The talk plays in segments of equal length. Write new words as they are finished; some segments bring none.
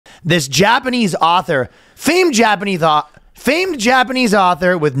this Japanese author, famed Japanese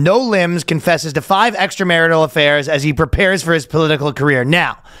author with no limbs, confesses to 5 extramarital affairs as he prepares for his political career.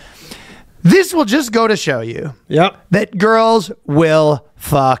 Now, this will just go to show you that girls will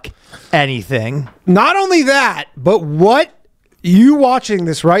fuck anything. Not only that, but what you watching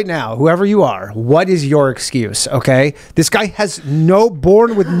this right now, whoever you are, what is your excuse, okay? This guy has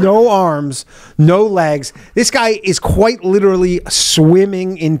born with no arms, no legs. This guy is quite literally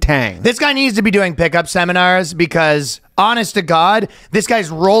swimming in tang. This guy needs to be doing pickup seminars because, honest to God, this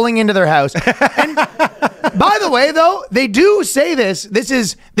guy's rolling into their house. And by the way, though, they do say this. This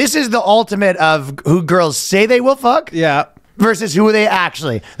is the ultimate of who girls say they will fuck. Yeah. Versus who they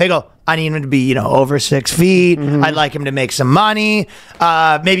actually. They go, I need him to be, over 6 feet. I'd like him to make some money.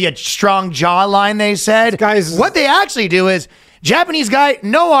 Maybe a strong jawline, they said. Guys, what they actually do is, Japanese guy,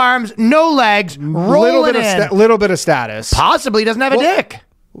 no arms, no legs, rolling in. Little bit of status. Possibly doesn't have a dick.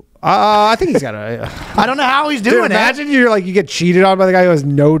 I think he's got a... I don't know how he's doing it. Imagine you get cheated on by the guy who has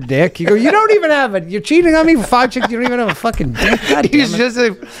no dick. You go, you don't even have it. You're cheating on me for 5 chicks. You don't even have a fucking dick. God He's just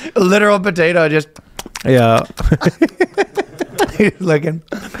a literal potato, just... Yeah. He's looking.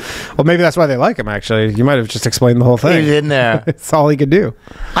 Well, maybe that's why they like him, actually. You might have just explained the whole thing. He's in there. That's all he could do.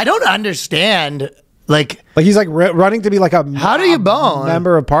 I don't understand. Like he's running to be like a... How do you bone?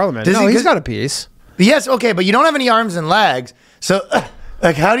 Member of parliament. He's got a piece. Yes, okay, but you don't have any arms and legs. So,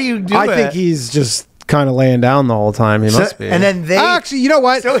 how do you do it? I think he's just kind of laying down the whole time. He must be. And then they... Actually, you know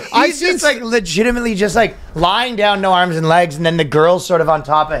what? So he's just legitimately just lying down, no arms and legs, and then the girl's sort of on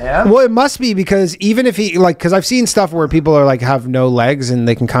top of him? Well, it must be because even if he... Because I've seen stuff where people are have no legs and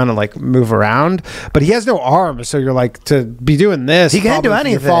they can kind of move around, but he has no arms, so you're to be doing this... He can't do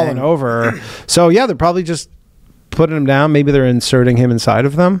anything. You're falling over. So, yeah, they're probably just putting him down. Maybe they're inserting him inside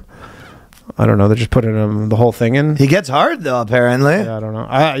of them. I don't know. They're just putting him the whole thing in. He gets hard though, apparently. Yeah, I don't know.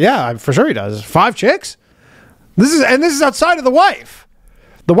 Yeah, for sure he does. 5 chicks. This is outside of the wife.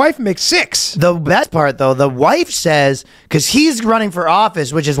 The wife makes 6. The best part though, the wife says, because he's running for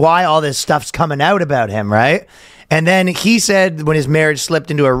office, which is why all this stuff's coming out about him, right? And then he said when his marriage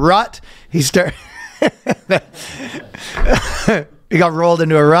slipped into a rut, he got rolled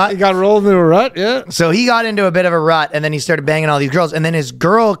into a rut. He got rolled into a rut, yeah. So he got into a bit of a rut, and then he started banging all these girls. And then his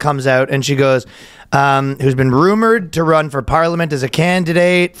girl comes out, and she goes, who's been rumored to run for parliament as a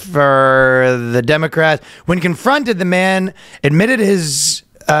candidate for the Democrats. When confronted, the man admitted his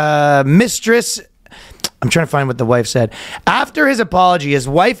mistress... I'm trying to find what the wife said. After his apology, his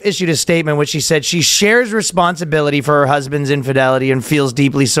wife issued a statement which she said she shares responsibility for her husband's infidelity and feels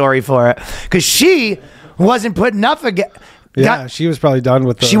deeply sorry for it. Because she wasn't putting up again... Yeah, she was probably done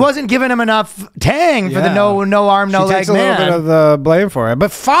with the... She wasn't giving him enough tang for the no arm, no leg man. She takes a little bit of the blame for it.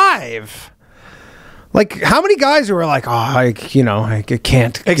 But 5... how many guys who are I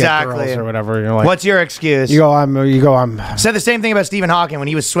can't get girls or whatever. You're what's your excuse? You go, I'm... Said the same thing about Stephen Hawking when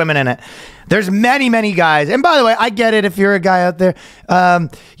he was swimming in it. There's many guys. And by the way, I get it if you're a guy out there,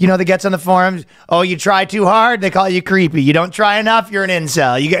 that gets on the forums. Oh, you try too hard, they call you creepy. You don't try enough, you're an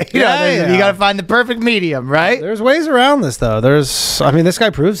incel. You got to find the perfect medium, right? There's ways around this, though. this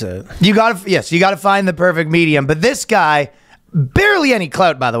guy proves it. You got to find the perfect medium. But this guy... Barely any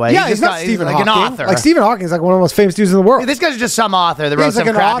clout, by the way. Yeah, he's not Stephen Hawking. An author. Stephen Hawking is one of the most famous dudes in the world. This guy's just some author that wrote some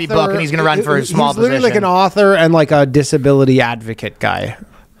crappy book, and he's going to run for a small position. He's literally an author and a disability advocate guy.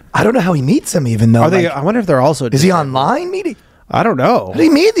 I don't know how he meets them, even though. I wonder if they're also... Is he online meeting? I don't know. How do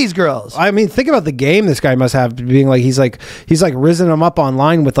you meet these girls? Think about the game this guy must have, being he's risen them up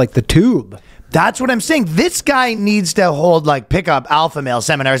online with the tube. That's what I'm saying. This guy needs to hold pickup alpha male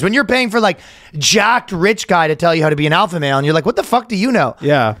seminars. When you're paying for jacked rich guy to tell you how to be an alpha male, and you're like, what the fuck do you know?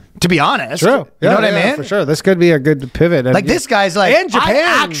 Yeah. To be honest. True. You know what I mean? For sure. This could be a good pivot. And this guy's and Japan,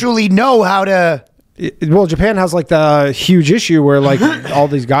 I actually know how to... Well, Japan has the huge issue where all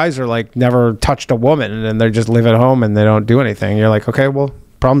these guys are never touched a woman and they just live at home and they don't do anything. You're like, okay, well,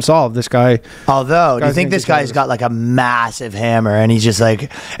 problem solved. This guy. Although, do you think this guy's got a massive hammer and he's just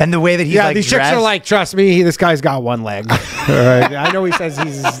and the way that he's these chicks are trust me, this guy's got 1 leg. All right. I know he says he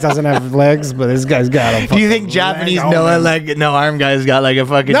doesn't have legs, but this guy's got a... Do you think Japanese no arm guy's got a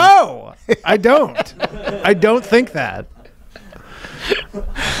fucking... No, I don't. I don't think that.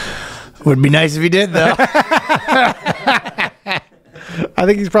 Would be nice if he did, though. I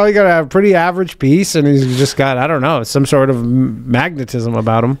think he's probably got a pretty average piece, and he's just got, I don't know, some sort of magnetism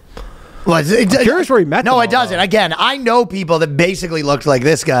about him. Well, I'm curious where he met them. No, it doesn't. Again, I know people that basically looked like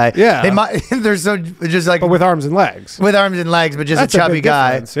this guy. Yeah. They're so just But with arms and legs. With arms and legs, but just That's a chubby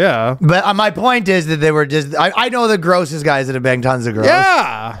guy. Yeah. But my point is that they were just... I know the grossest guys that have banged tons of girls.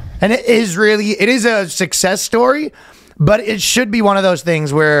 Yeah. And it is a success story. but it should be one of those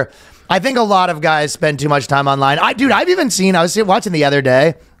things where I think a lot of guys spend too much time online. I've even seen, I was watching the other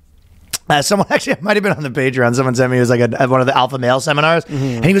day, someone actually might have been on the Patreon. Someone sent me, it was like one of the alpha male seminars,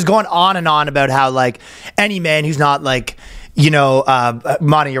 and he was going on and on about how like any man who's not like, you know,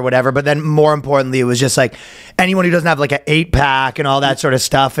 money or whatever, but then more importantly, it was just like anyone who doesn't have like an 8-pack and all that sort of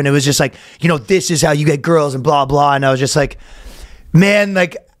stuff. And it was just like, you know, this is how you get girls and blah, blah. And I was just like, man,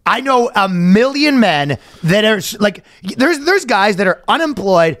 like, I know a million men that are like, there's guys that are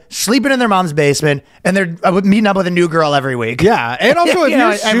unemployed, sleeping in their mom's basement, and they're meeting up with a new girl every week. Yeah, and also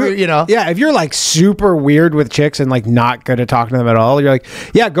if you're like super weird with chicks and like not good at talking to them at all, you're like,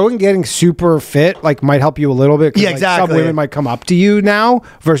 yeah, going and getting super fit like might help you a little bit. Yeah, like, exactly. Some women might come up to you now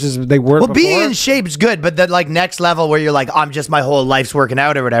versus they weren't. Well, being in shape's good, but the like next level where you're like, I'm just my whole life's working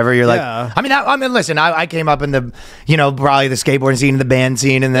out or whatever. You're like, I mean, listen, I came up in the, you know, probably the skateboarding scene, the band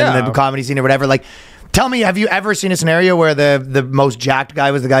scene, and then the comedy scene or whatever. Like, tell me, have you ever seen a scenario where the most jacked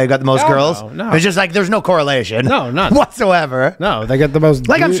guy was the guy who got the most girls? No. It's just like there's no correlation. No, none whatsoever. No, they get the most.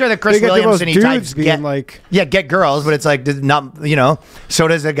 Like, I'm sure that Chris Williamson, he types get girls, but it's like not, you know. So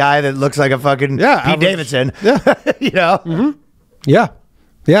does a guy that looks like a fucking Pete Davidson. Yeah, you know. Mm-hmm. Yeah.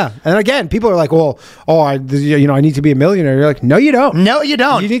 Yeah, and again, people are like, "Well, I need to be a millionaire." You're like, "No, you don't. No, you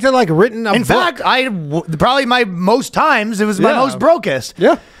don't. You need to like written a In book." fact, probably my most times it was my most brokest.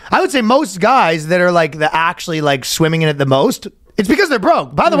 Yeah, I would say most guys that are like actually like swimming in it the most, it's because they're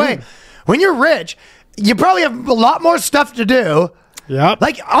broke. By the way, when you're rich, you probably have a lot more stuff to do. Yeah,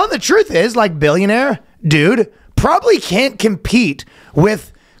 like the truth is, like billionaire dude probably can't compete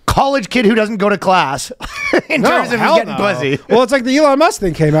with college kid who doesn't go to class in terms of getting pussy. Well, it's like the Elon Musk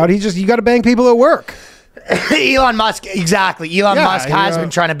thing came out. You got to bang people at work. Elon Musk, exactly. Elon Musk has been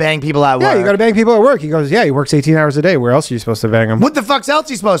trying to bang people at work. Yeah, you got to bang people at work. He goes, yeah, he works 18 hours a day. Where else are you supposed to bang him? What the fuck's else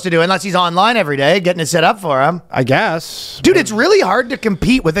he supposed to do unless he's online every day getting it set up for him? I guess. Dude, it's really hard to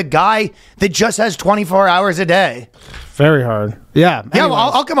compete with a guy that just has 24 hours a day. Very hard. Yeah. Yeah, well,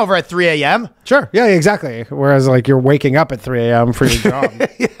 I'll come over at 3 a.m. Sure. Yeah, exactly. Whereas like you're waking up at 3 a.m. for your job.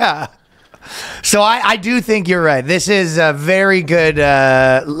 Yeah. So I do think you're right. This is a very good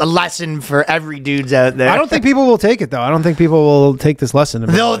lesson for every dudes out there. I don't think people will take it though. I don't think people will take this lesson.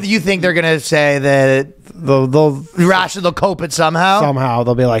 You think they're gonna say that they'll cope it somehow? Somehow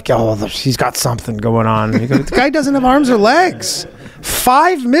they'll be like, oh, she's got something going on. You go, the guy doesn't have arms or legs.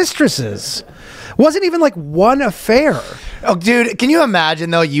 5 mistresses. Wasn't even like one affair. Oh, dude, can you imagine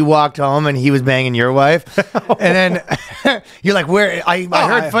though? You walked home and he was banging your wife, and then you're like, "Where?" I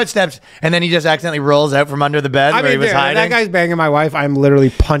heard footsteps, and then he just accidentally rolls out from under the bed where he was hiding. That guy's banging my wife. I'm literally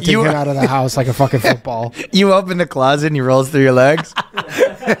punting him out of the house like a fucking football. You open the closet and he rolls through your legs.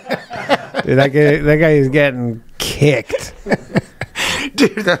 Dude, that guy is getting kicked.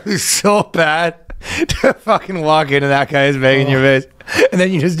 Dude, that was so bad to fucking walk into that guy is banging your face, and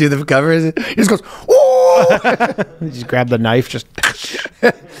then you just do the covers. He just goes, "Oh!" You just grab the knife, just.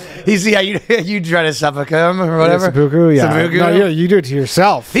 You see how you try to suffocate him or whatever? Seppuku, yeah. Seppuku? No, you do it to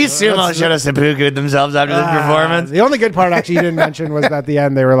yourself. These sumo should have seppuku'd themselves after this performance. The only good part actually you didn't mention was at the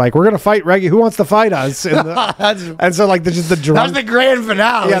end they were like, "We're gonna fight Reggie. Who wants to fight us?" And so like just the drunk. That was the grand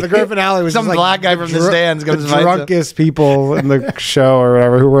finale. Yeah, the grand finale was some just, black guy from the stands comes the drunkest people in the show or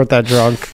whatever who weren't that drunk.